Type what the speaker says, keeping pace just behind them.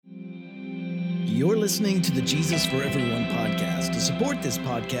You're listening to the Jesus for Everyone podcast. To support this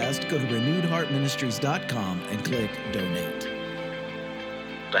podcast, go to renewedheartministries.com and click donate.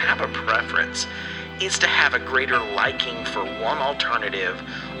 To have a preference is to have a greater liking for one alternative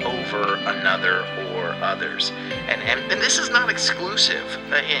over another or others. And this is not exclusive.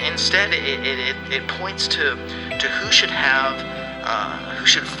 Instead, it points to who should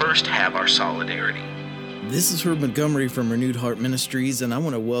first have our solidarity. This is Herb Montgomery from Renewed Heart Ministries, and I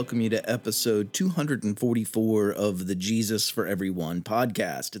want to welcome you to episode 244 of the Jesus for Everyone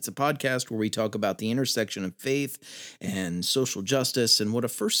podcast. It's a podcast where we talk about the intersection of faith and social justice and what a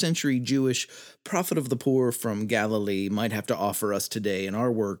first-century Jewish prophet of the poor from Galilee might have to offer us today in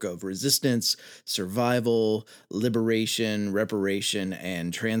our work of resistance, survival, liberation, reparation,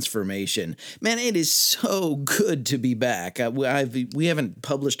 and transformation. Man, it is so good to be back. We haven't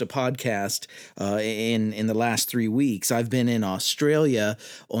published a podcast in the last 3 weeks. I've been in Australia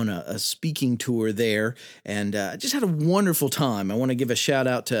on a speaking tour there, and I just had a wonderful time. I want to give a shout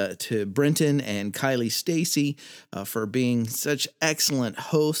out to Brenton and Kylie Stacy for being such excellent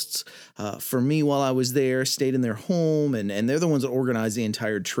hosts for me while I was there. Stayed in their home, and they're the ones that organized the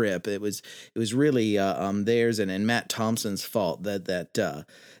entire trip. It was really theirs and Matt Thompson's fault that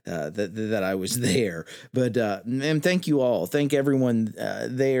I was there. But and thank you all. Thank everyone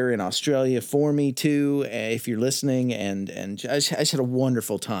there in Australia for me too. If you're listening, and I just had a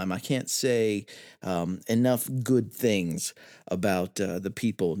wonderful time. I can't say enough good things about the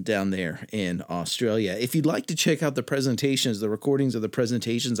people down there in Australia. If you'd like to check out the presentations, the recordings of the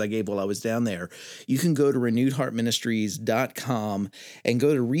presentations I gave while I was down there, you can go to renewedheartministries.com and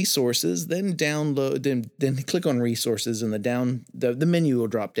go to resources, then download, then click on resources, and the menu will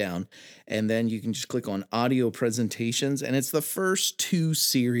drop down, and then you can just click on audio presentations, and it's the first two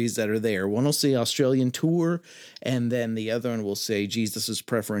series that are there. One will say Australian tour, and then the other one will say Jesus'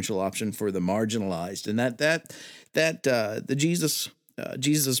 preferential option for the marginalized, and the Jesus'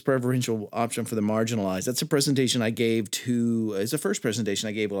 preferential option for the marginalized. That's a presentation I gave it's the first presentation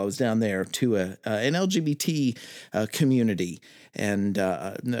I gave while I was down there to an LGBT community, and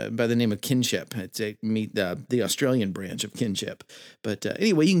by the name of Kinship. It's the Australian branch of Kinship. But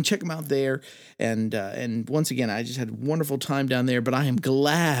anyway, you can check them out there. And once again, I just had a wonderful time down there. But I am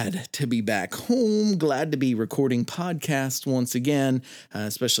glad to be back home. Glad to be recording podcasts once again,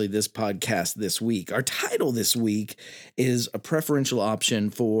 especially this podcast this week. Our title this week is A Preferential Option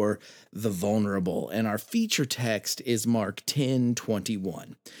for the Vulnerable, and our feature text is Mark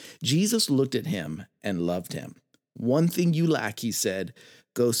 10:21. Jesus looked at him and loved him. "One thing you lack," he said.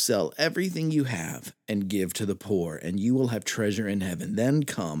 "Go sell everything you have and give to the poor, and you will have treasure in heaven. Then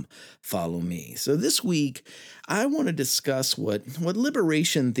come, follow me." So this week, I want to discuss what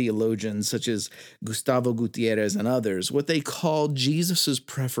liberation theologians such as Gustavo Gutierrez and others, what they call Jesus's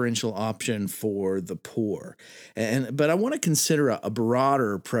preferential option for the poor. But I want to consider a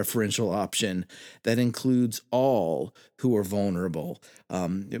broader preferential option that includes all who are vulnerable.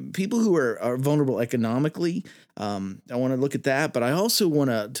 People who are vulnerable economically, I want to look at that, but I also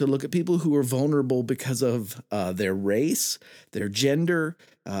want to look at people who are vulnerable because of their race, their gender,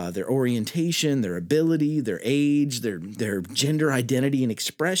 their orientation, their ability, their age, their gender identity and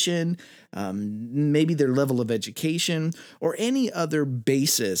expression, maybe their level of education, or any other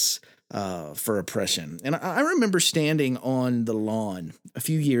basis for oppression. And I remember standing on the lawn a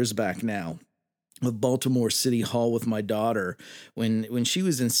few years back now of Baltimore City Hall with my daughter when she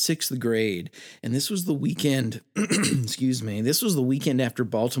was in 6th grade. And this was the weekend, excuse me, this was the weekend after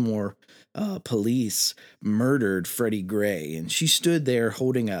Baltimore police murdered Freddie Gray. And she stood there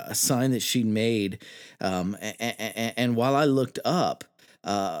holding a sign that she'd made. And while I looked up,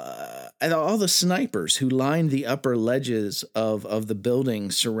 and all the snipers who lined the upper ledges of the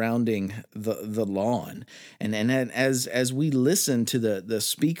building surrounding the lawn. And as we listened to the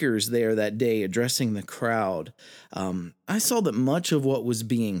speakers there that day addressing the crowd, I saw that much of what was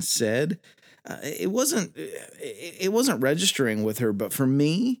being said, it wasn't registering with her, but for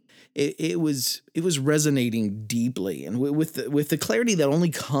me, it was resonating deeply, and with the clarity that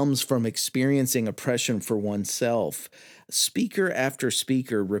only comes from experiencing oppression for oneself. Speaker after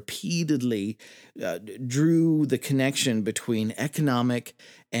speaker repeatedly drew the connection between economic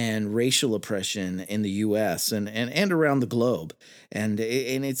and racial oppression in the U.S. and around the globe, and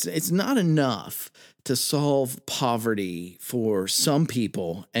it's not enough to solve poverty for some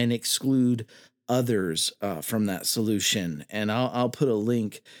people and exclude others from that solution. And I'll put a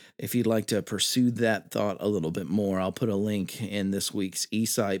link if you'd like to pursue that thought a little bit more. I'll put a link in this week's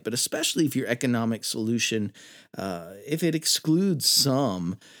eSite, but especially if your economic solution, if it excludes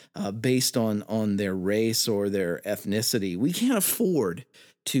some based on their race or their ethnicity, we can't afford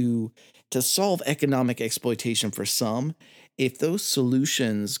to solve economic exploitation for some, if those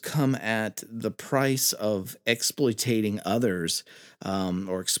solutions come at the price of exploiting others,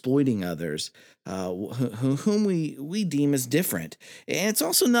 or exploiting others, whom we deem as different. And it's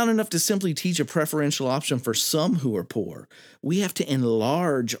also not enough to simply teach a preferential option for some who are poor. We have to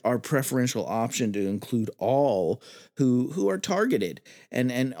enlarge our preferential option to include all who are targeted,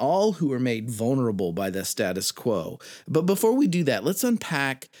 and all who are made vulnerable by the status quo. But before we do that, let's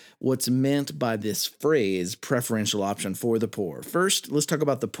unpack what's meant by this phrase, preferential option for the poor. First, let's talk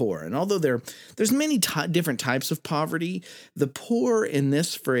about the poor. And although there's many different types of poverty, the poor in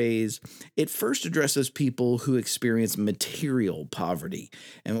this phrase, it first addresses people who experience material poverty.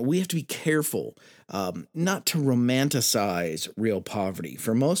 And we have to be careful not to romanticize real poverty.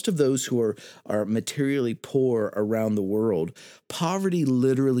 For most of those who are materially poor around the world, poverty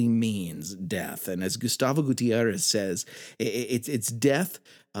literally means death. And as Gustavo Gutierrez says, it's death,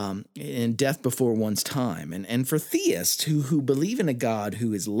 and death before one's time. And for theists who believe in a God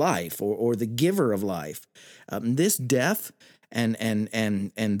who is life, or the giver of life, this death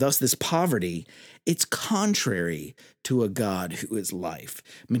and thus this poverty, it's contrary to a God who is life.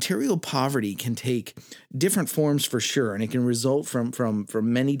 Material poverty can take different forms for sure, and it can result from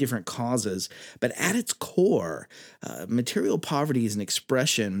many different causes. But at its core, material poverty is an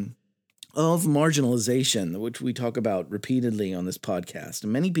expression of marginalization, which we talk about repeatedly on this podcast.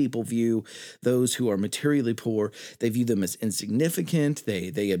 And many people view those who are materially poor, they view them as insignificant,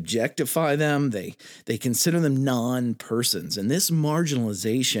 they objectify them, they consider them non-persons. And this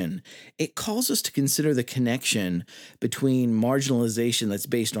marginalization, it calls us to consider the connection between marginalization that's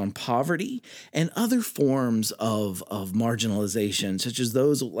based on poverty and other forms of marginalization, such as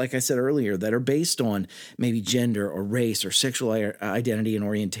those, like I said earlier, that are based on maybe gender or race or sexual identity and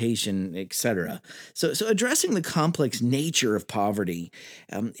orientation, etc. So addressing the complex nature of poverty,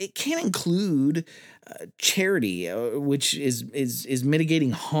 it can include charity, which is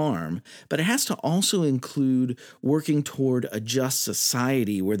mitigating harm, but it has to also include working toward a just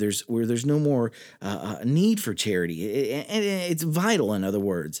society where there's no more need for charity. And it's vital, in other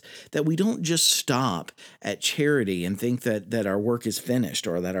words, that we don't just stop at charity and think that our work is finished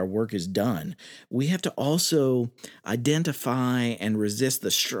or that our work is done. We have to also identify and resist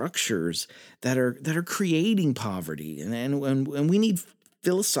the structures that are creating poverty, and we need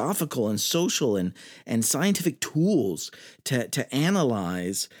philosophical and social and scientific tools to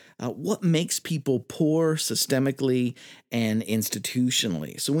analyze what makes people poor systemically and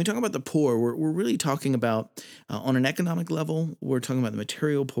institutionally. So when we talk about the poor, we're really talking about, on an economic level, we're talking about the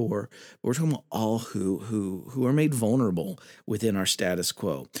material poor, but we're talking about all who are made vulnerable within our status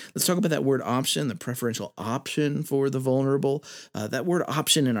quo. Let's talk about that word option, the preferential option for the vulnerable. That word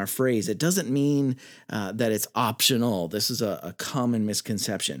option in our phrase, it doesn't mean that it's optional. This is a common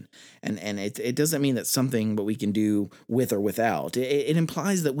misconception. And it doesn't mean that something what we can do with or without. It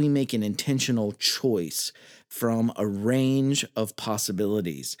implies that we make an intentional choice from a range of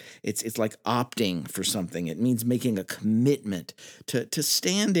possibilities. It's like opting for something. It means making a commitment to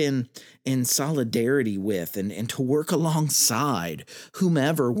stand in solidarity with and to work alongside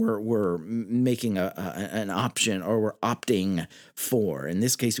whomever we're making an option or we're opting for. In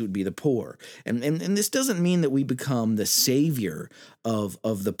this case, it would be the poor. And this doesn't mean that we become the savior of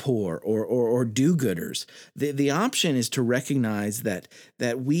the poor or do-gooders. The option is to recognize that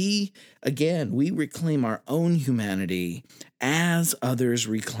we reclaim our own humanity as others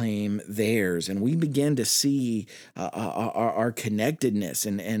reclaim theirs, and we begin to see our connectedness,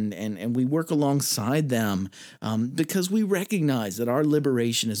 and we work alongside them because we recognize that our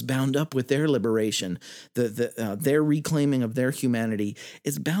liberation is bound up with their liberation. Their reclaiming of their humanity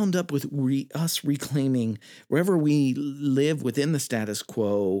is bound up with us reclaiming wherever we live within the status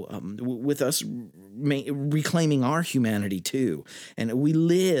quo, with us reclaiming our humanity too, and we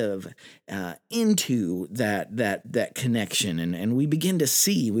live into that connection. And we begin to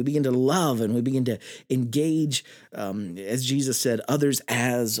see, we begin to love, and we begin to engage, as Jesus said, others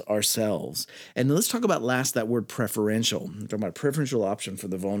as ourselves. And let's talk about that word preferential. I'm talking about a preferential option for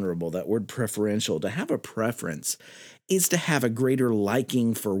the vulnerable. That word preferential, to have a preference is to have a greater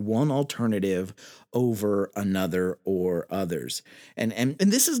liking for one alternative over another or others. And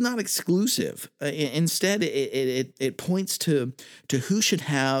this is not exclusive. Instead, it points to who should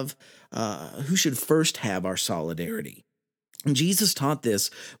first have our solidarity. And Jesus taught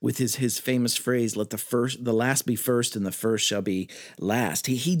this with his famous phrase, "Let the last be first, and the first shall be last."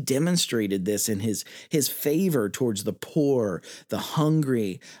 He demonstrated this in his favor towards the poor, the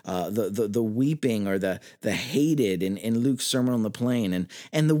hungry, the weeping, or the hated in Luke's Sermon on the Plain,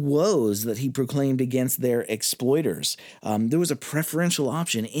 and the woes that he proclaimed against their exploiters. There was a preferential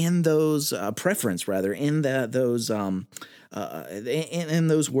option in those preference rather in those. In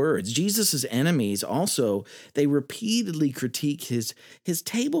those words, Jesus's enemies also, they repeatedly critique his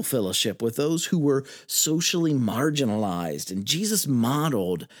table fellowship with those who were socially marginalized, and Jesus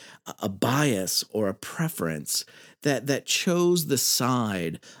modeled a bias or a preference that chose the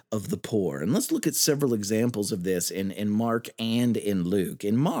side of the poor. And let's look at several examples of this in Mark and in Luke.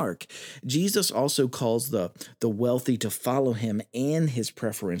 In Mark, Jesus also calls the wealthy to follow him and his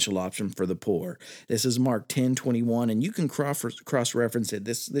preferential option for the poor. This is Mark 10:21, and you can cross-reference it.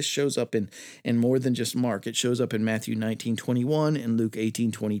 This shows up in more than just Mark. It shows up in Matthew 19:21 and Luke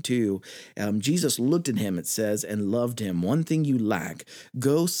 18:22. Jesus looked at him, it says, and loved him. "One thing you lack,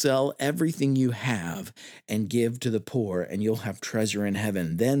 go sell everything you have and give to the poor, and you'll have treasure in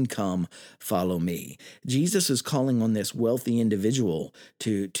heaven. Then come, follow me." Jesus is calling on this wealthy individual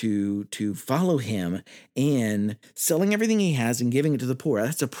to follow him in selling everything he has and giving it to the poor.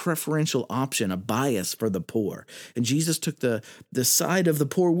 That's a preferential option, a bias for the poor. And Jesus took the side of the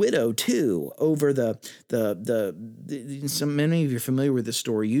poor widow too over so many of you are familiar with this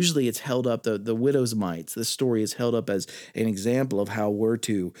story. Usually it's held up, the widow's mites. This story is held up as an example of how we're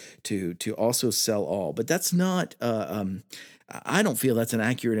to also sell all. But that's not I don't feel that's an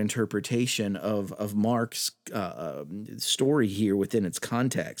accurate interpretation of Mark's story here within its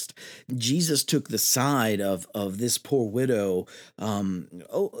context. Jesus took the side of this poor widow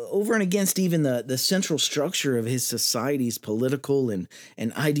over and against even the central structure of his society's political and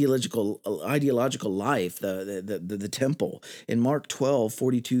ideological life, the temple. In Mark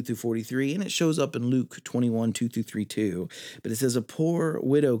 12:42-43, and it shows up in Luke 21:2-3 too. But it says, "A poor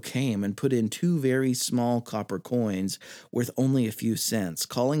widow came and put in 2 very small copper coins worth only a few cents.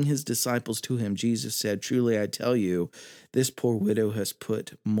 Calling his disciples to him, Jesus said, 'Truly I tell you, this poor widow has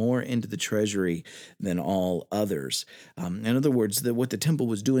put more into the treasury than all others.'" In other words, what the temple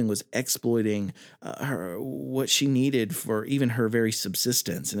was doing was exploiting what she needed for even her very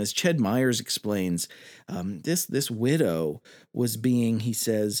subsistence. And as Ched Myers explains, this widow was being, he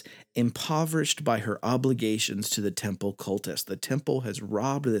says, impoverished by her obligations to the temple cultus. The temple has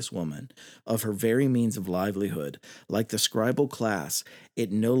robbed this woman of her very means of livelihood. Like the scribal class,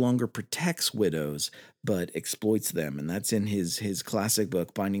 it no longer protects widows, but exploits them. And that's in his classic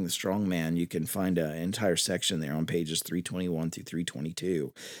book, Binding the Strong Man. You can find an entire section there on pages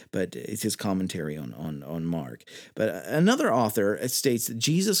 321-322. But it's his commentary on Mark. But another author states that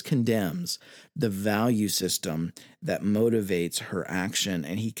Jesus condemns the value system that motivates her action,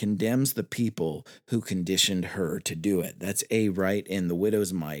 and he condemns the people who conditioned her to do it. That's A. Wright in The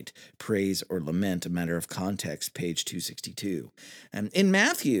Widow's Mite, Praise or Lament, a Matter of Context, page 262. And in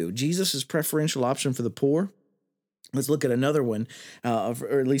Matthew, Jesus' preferential option for the poor, let's look at another one,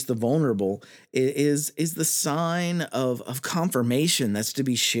 or at least the vulnerable, is the sign of confirmation that's to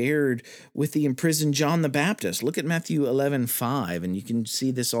be shared with the imprisoned John the Baptist. Look at Matthew 11:5, and you can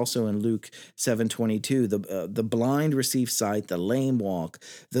see this also in Luke 7:22. The blind receive sight, the lame walk,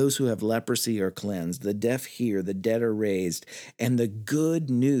 those who have leprosy are cleansed, the deaf hear, the dead are raised, and the good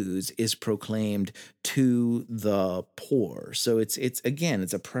news is proclaimed to the poor. So it's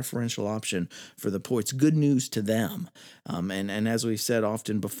a preferential option for the poor. It's good news to them. And as we've said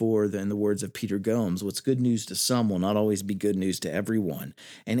often before, in the words of Peter Gomes, what's good news to some will not always be good news to everyone.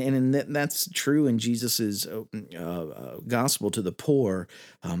 And that's true in Jesus's gospel to the poor,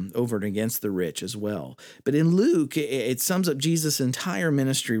 over and against the rich as well. But in Luke, it sums up Jesus' entire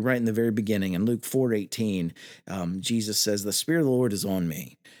ministry right in the very beginning. In Luke 4:18, Jesus says, "The Spirit of the Lord is on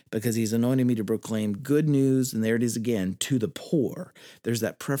me, because he's anointed me to proclaim good news," and there it is again, to the poor. There's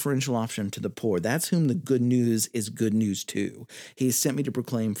that preferential option to the poor. That's whom the good news is good news to. He has sent me to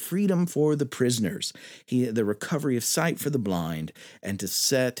proclaim freedom for the prisoners, the recovery of sight for the blind, and to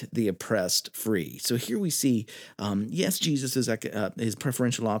set the oppressed free. So here we see, yes, Jesus is his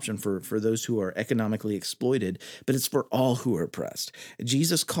preferential option for those who are economically exploited, but it's for all who are oppressed.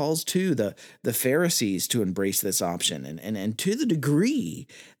 Jesus calls too the Pharisees to embrace this option, and to the degree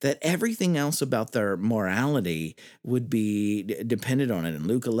that everything else about their morality would be dependent on it. In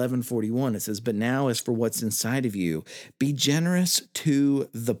Luke 11:41, it says, "But now as for what's inside of of you. Be generous to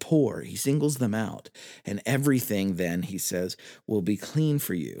the poor. He singles them out. And everything then, he says, will be clean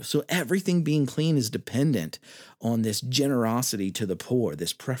for you. So everything being clean is dependent on this generosity to the poor,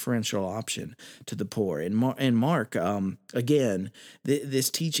 this preferential option to the poor. And Mark, again, this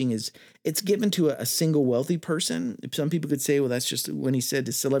teaching it's given to a single wealthy person. Some people could say, well, that's just when he said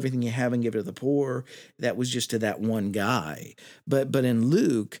to sell everything you have and give it to the poor, that was just to that one guy. But in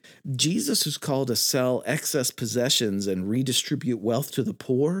Luke, Jesus is called to sell excess possessions and redistribute wealth to the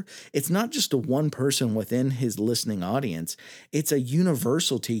poor. It's not just to one person within his listening audience. It's a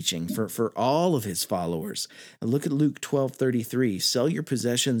universal teaching for all of his followers. Look at Luke 12:33. Sell your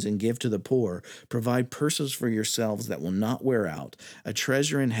possessions and give to the poor. Provide purses for yourselves that will not wear out, a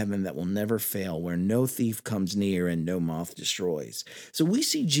treasure in heaven that will never fail, where no thief comes near and no moth destroys. So we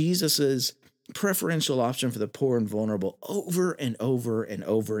see Jesus's preferential option for the poor and vulnerable over and over and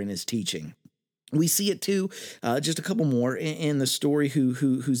over in his teaching. We see it too. Just a couple more in the story.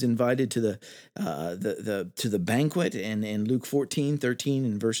 Who's invited to the banquet, and in Luke 14:13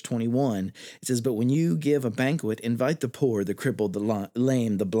 and verse 21, it says, "But when you give a banquet, invite the poor, the crippled, the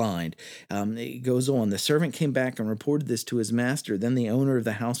lame, the blind." It goes on. The servant came back and reported this to his master. Then the owner of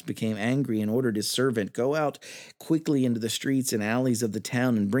the house became angry and ordered his servant, "Go out quickly into the streets and alleys of the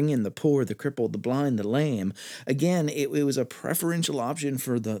town and bring in the poor, the crippled, the blind, the lame." Again, it was a preferential option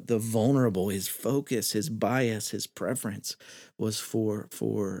for the vulnerable. His focus, his bias, his preference was for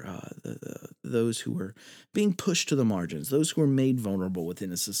those who were being pushed to the margins, those who were made vulnerable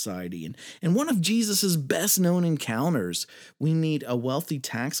within a society. And one of Jesus's best known encounters, we meet a wealthy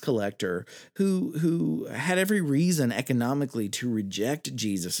tax collector who had every reason economically to reject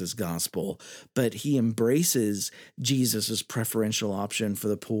Jesus's gospel, but he embraces Jesus's preferential option for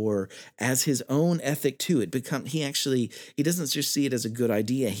the poor as his own ethic too. He doesn't just see it as a good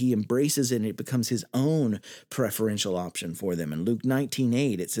idea. He embraces it, and it becomes his own preferential option for them. In Luke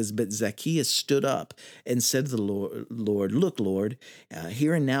 19:8, it says, "But Zacchaeus stood up and said to the Lord, 'Look, Lord,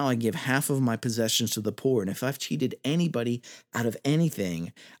 here and now I give half of my possessions to the poor, and if I've cheated anybody out of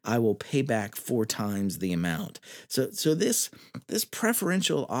anything, I will pay back 4 times the amount.'" So this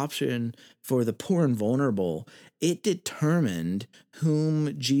preferential option for the poor and vulnerable, it determined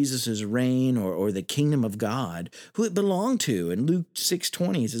whom Jesus's reign or the kingdom of God, who it belonged to. In Luke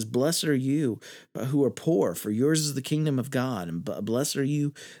 6:20, it says, "Blessed are you who are poor, for yours is the kingdom of God. And blessed are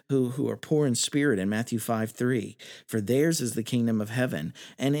you who are poor in spirit," in Matthew 5:3, "for theirs is the kingdom of heaven."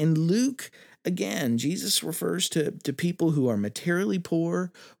 And in Luke, again, Jesus refers to people who are materially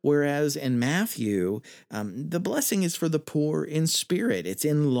poor, whereas in Matthew, the blessing is for the poor in spirit. It's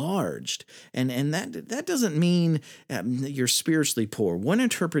enlarged. And that doesn't mean you're spiritually poor. One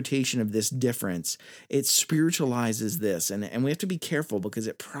interpretation of this difference, it spiritualizes this. And we have to be careful because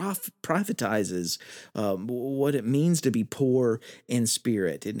it privatizes what it means to be poor in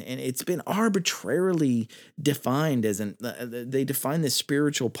spirit. And it's been arbitrarily defined they define this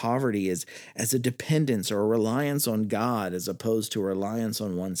spiritual poverty as a dependence or a reliance on God as opposed to a reliance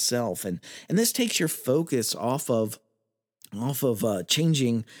on oneself. And this takes your focus off of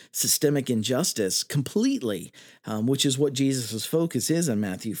changing systemic injustice completely, which is what Jesus' focus is in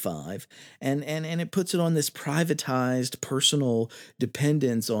Matthew 5, and it puts it on this privatized personal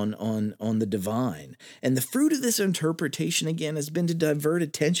dependence on the divine. And the fruit of this interpretation, again, has been to divert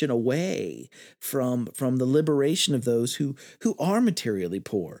attention away from the liberation of those who are materially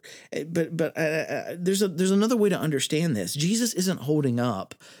poor. But there's another way to understand this. Jesus isn't holding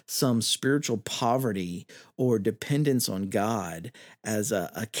up some spiritual poverty or dependence on God as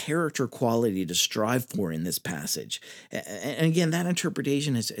a character quality to strive for in this passage. And again, that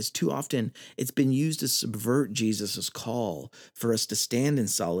interpretation is too often, it's been used to subvert Jesus's call for us to stand in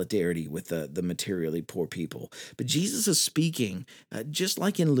solidarity with the materially poor people. But Jesus is speaking, just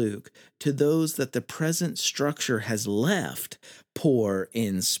like in Luke, to those that the present structure has left poor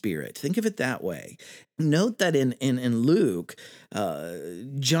in spirit. Think of it that way. Note that in Luke,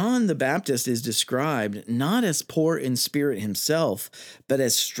 John the Baptist is described not as poor in spirit himself, but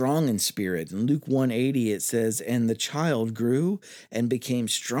as strong in spirit. In Luke 1:80, it says, "And the child grew and became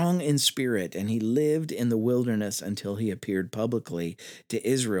strong in spirit, and he lived in the wilderness until he appeared publicly to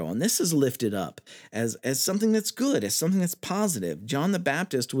Israel." And this is lifted up as something that's good, as something that's positive. John the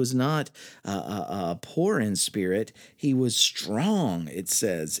Baptist was not poor in spirit. He was strong, it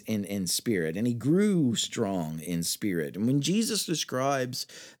says, in spirit, and he grew strong in spirit. And when Jesus describes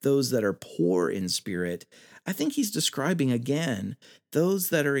those that are poor in spirit, I think he's describing again those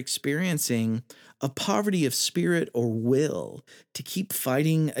that are experiencing a poverty of spirit or will to keep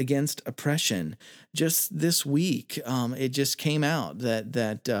fighting against oppression. Just this week, it just came out that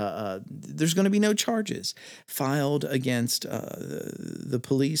there's going to be no charges filed against the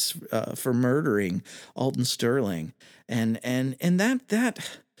police for murdering Alton Sterling, and that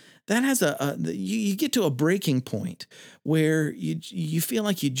has you get to a breaking point where you feel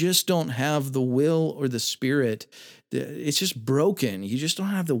like you just don't have the will or the spirit. It's just broken. You just don't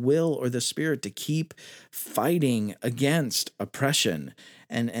have the will or the spirit to keep fighting against oppression,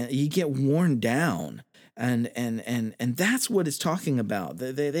 and you get worn down. And that's what it's talking about.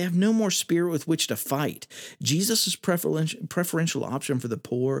 They have no more spirit with which to fight. Jesus' preferential option for the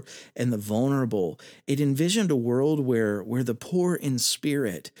poor and the vulnerable. It envisioned a world where the poor in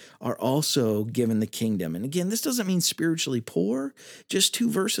spirit are also given the kingdom. And again, this doesn't mean spiritually poor. Just 2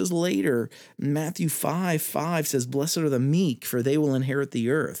 verses later, Matthew 5:5 says, "Blessed are the meek, for they will inherit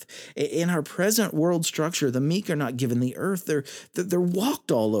the earth." In our present world structure, the meek are not given the earth. They're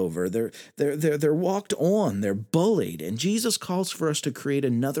walked all over. They're walked on. They're bullied. And Jesus calls for us to create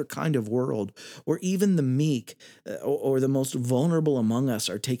another kind of world where even the meek or the most vulnerable among us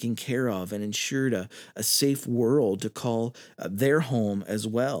are taken care of and ensured a safe world to call their home as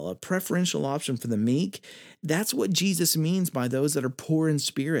well. A preferential option for the meek. That's what Jesus means by those that are poor in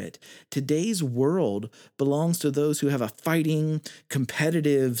spirit. Today's world belongs to those who have a fighting,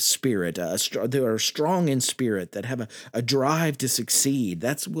 competitive spirit, they are strong in spirit, that have a drive to succeed.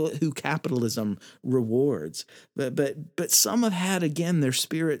 That's who capitalism rewards. But some have had, again, their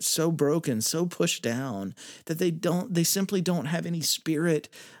spirit so broken, so pushed down that they simply don't have any spirit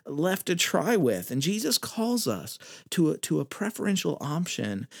left to try with. And Jesus calls us to a preferential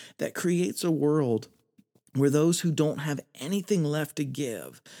option that creates a world where those who don't have anything left to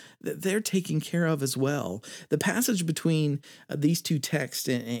give, that they're taken care of as well. The passage between these 2 texts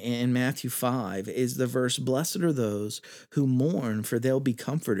in Matthew 5 is the verse, "Blessed are those who mourn, for they'll be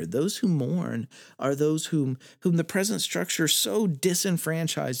comforted." Those who mourn are those whom the present structure so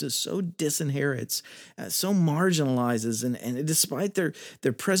disenfranchises, so disinherits, so marginalizes, and despite their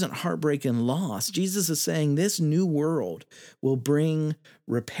present heartbreak and loss, Jesus is saying this new world will bring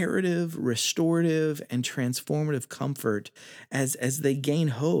reparative, restorative, and transformative comfort as they gain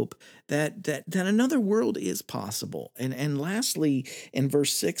hope that another world is possible. And lastly, in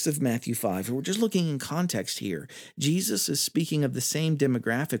verse 6 of Matthew 5, we're just looking in context here. Jesus is speaking of the same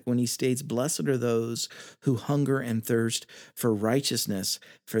demographic when he states, "Blessed are those who hunger and thirst for righteousness,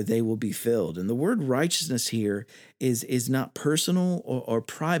 for they will be filled." And the word righteousness here is not personal or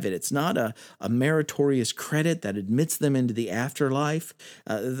private. It's not a meritorious credit that admits them into the afterlife.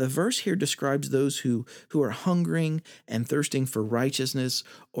 The verse here describes those who are hungering and thirsting for righteousness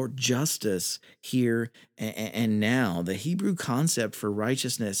or justice here and now. The Hebrew concept for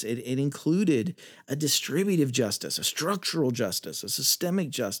righteousness, it included a distributive justice, a structural justice, a systemic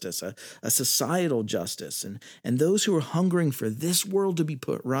justice, a societal justice. And those who are hungering for this world to be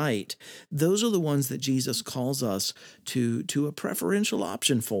put right, those are the ones that Jesus calls us to a preferential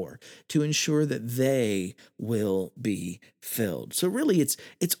option for, to ensure that they will be filled. So really,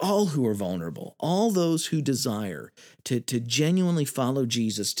 it's all who are vulnerable, all those who desire to genuinely follow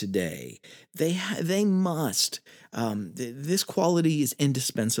Jesus today. They must. This quality is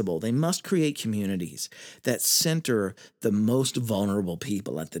indispensable. They must create communities that center the most vulnerable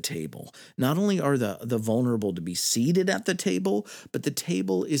people at the table. Not only are the vulnerable to be seated at the table, but the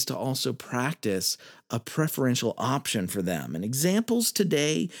table is to also practice a preferential option for them. And examples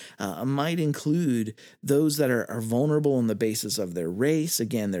today might include those that are vulnerable on the basis of their race,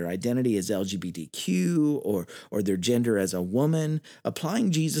 again, their identity as LGBTQ or their gender as a woman.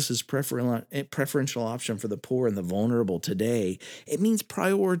 Applying Jesus' preferential option for the poor and the vulnerable today, it means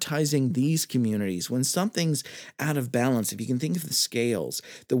prioritizing these communities. When something's out of balance, if you can think of the scales,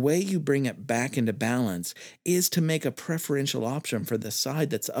 the way you bring it back into balance is to make a preferential option for the side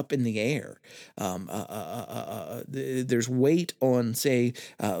that's up in the air. There's weight on, say,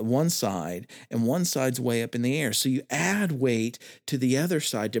 one side, and one side's way up in the air. So you add weight to the other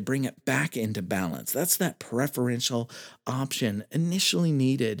side to bring it back into balance. That's that preferential option initially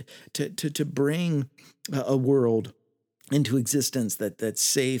needed to bring a world into existence that's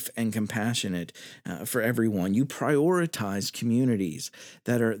safe and compassionate for everyone. You prioritize communities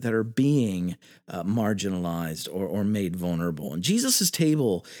that are being marginalized or made vulnerable. And Jesus's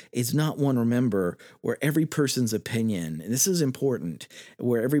table is not one, remember, where every person's opinion, and this is important,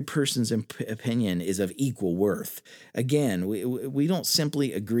 where every person's opinion is of equal worth. Again, we don't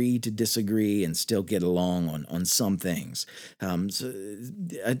simply agree to disagree and still get along on some things. So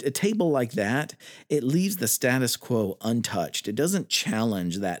a table like that, it leaves the status quo untouched. It doesn't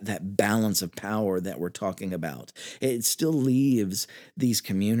challenge that balance of power that we're talking about. It still leaves these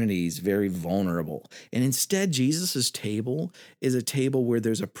communities very vulnerable. And instead, Jesus's table is a table where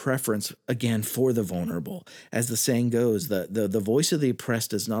there's a preference, again, for the vulnerable. As the saying goes, the voice of the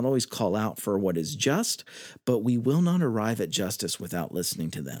oppressed does not always call out for what is just, but we will not arrive at justice without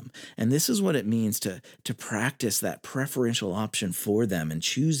listening to them. And this is what it means to practice that preferential option for them and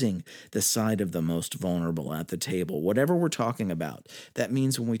choosing the side of the most vulnerable at the table. Whatever we're talking about, that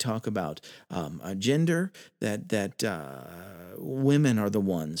means when we talk about gender, that women are the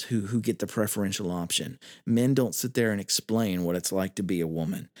ones who get the preferential option. Men don't sit there and explain what it's like to be a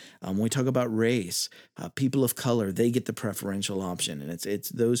woman. When we talk about race, people of color, they get the preferential option, and it's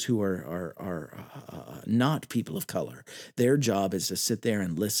those who are not people of color. Their job is to sit there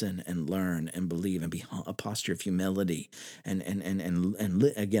and listen and learn and believe and be a posture of humility and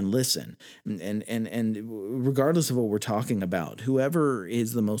again listen. And regardless of what we're talking about, whoever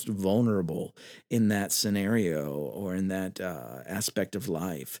is the most vulnerable in that scenario or in that aspect of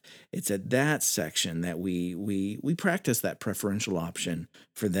life, it's at that section that we practice that preferential option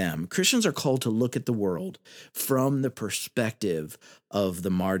for them. Christians are called to look at the world from the perspective of the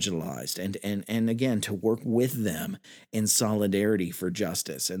marginalized and again to work with them in solidarity for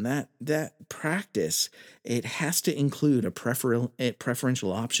justice. And that practice, it has to include a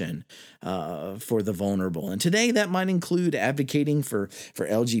preferential option for the vulnerable. And today that might include advocating for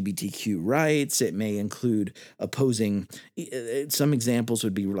LGBTQ rights. It may include opposing, some examples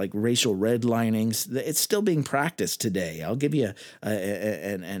would be like racial redlinings. It's still being practiced today. I'll give you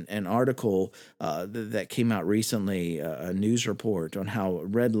an article that came out recently, a news report on how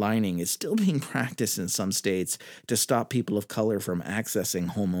redlining is still being practiced in some states to stop people of color from accessing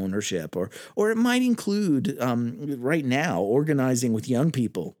home ownership, or it might include right now organizing with young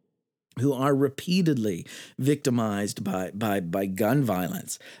people who are repeatedly victimized by gun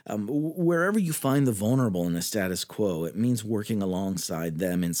violence. Wherever you find the vulnerable in the status quo, it means working alongside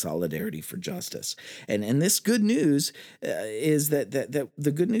them in solidarity for justice. And this good news is that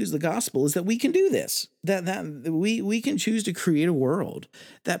the good news, the gospel, is that we can do this. That we can choose to create a world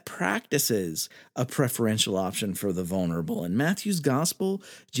that practices a preferential option for the vulnerable. In Matthew's gospel,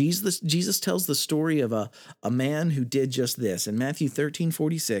 Jesus tells the story of a man who did just this. In Matthew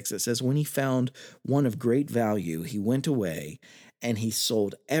 13:46, it says, when he found one of great value, he went away and he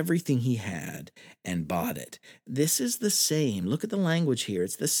sold everything he had and bought it. This is the same. Look at the language here.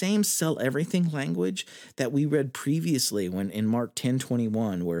 It's the same sell everything language that we read previously when in Mark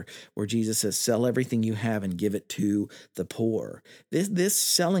 10:21, where Jesus says, sell everything you have and give it to the poor. This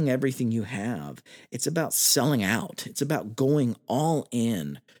selling everything you have, it's about selling out. It's about going all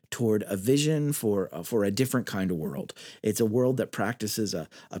in toward a vision for a different kind of world. It's a world that practices a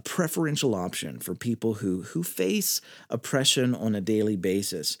preferential option for people who face oppression on a daily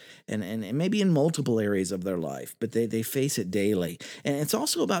basis, and maybe in multiple areas of their life, but they face it daily. And it's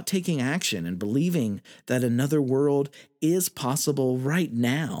also about taking action and believing that another world is possible right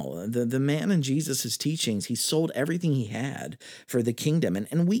now. The man in Jesus' teachings, he sold everything he had for the kingdom,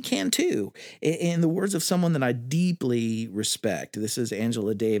 and we can too. In the words of someone that I deeply respect, this is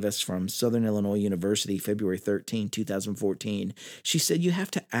Angela Davis from Southern Illinois University, February 13, 2014. She said, you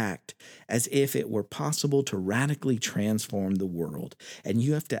have to act as if it were possible to radically transform the world, and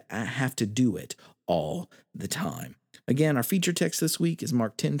you have to do it all the time. Again, our feature text this week is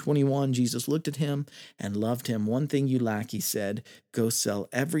Mark 10:21. Jesus looked at him and loved him. One thing you lack, he said, go sell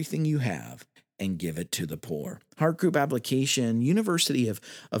everything you have and give it to the poor. Heart Group application, University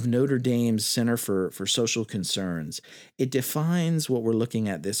of Notre Dame's Center for Social Concerns. It defines what we're looking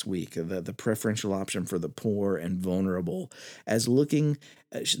at this week, the preferential option for the poor and vulnerable, as looking,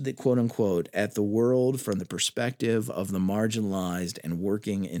 quote unquote, at the world from the perspective of the marginalized and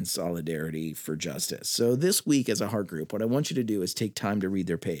working in solidarity for justice. So this week as a Heart Group, what I want you to do is take time to read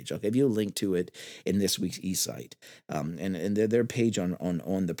their page. I'll give you a link to it in this week's eSite, and their page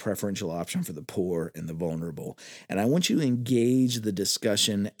on the preferential option for the poor and the vulnerable. And I want you to engage the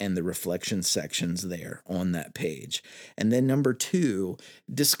discussion and the reflection sections there on that page. And then number 2,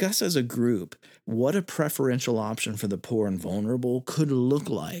 discuss as a group what a preferential option for the poor and vulnerable could look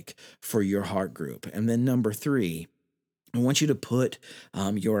like for your heart group. And then number 3, I want you to put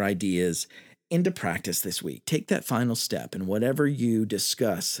your ideas into practice this week. Take that final step, and whatever you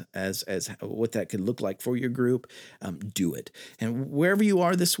discuss as what that could look like for your group, do it. And wherever you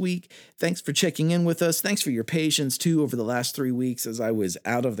are this week, thanks for checking in with us. Thanks for your patience too over the last 3 weeks as I was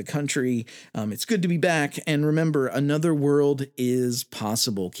out of the country. It's good to be back. And remember, another world is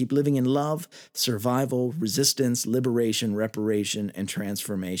possible. Keep living in love, survival, resistance, liberation, reparation, and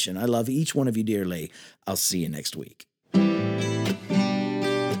transformation. I love each one of you dearly. I'll see you next week.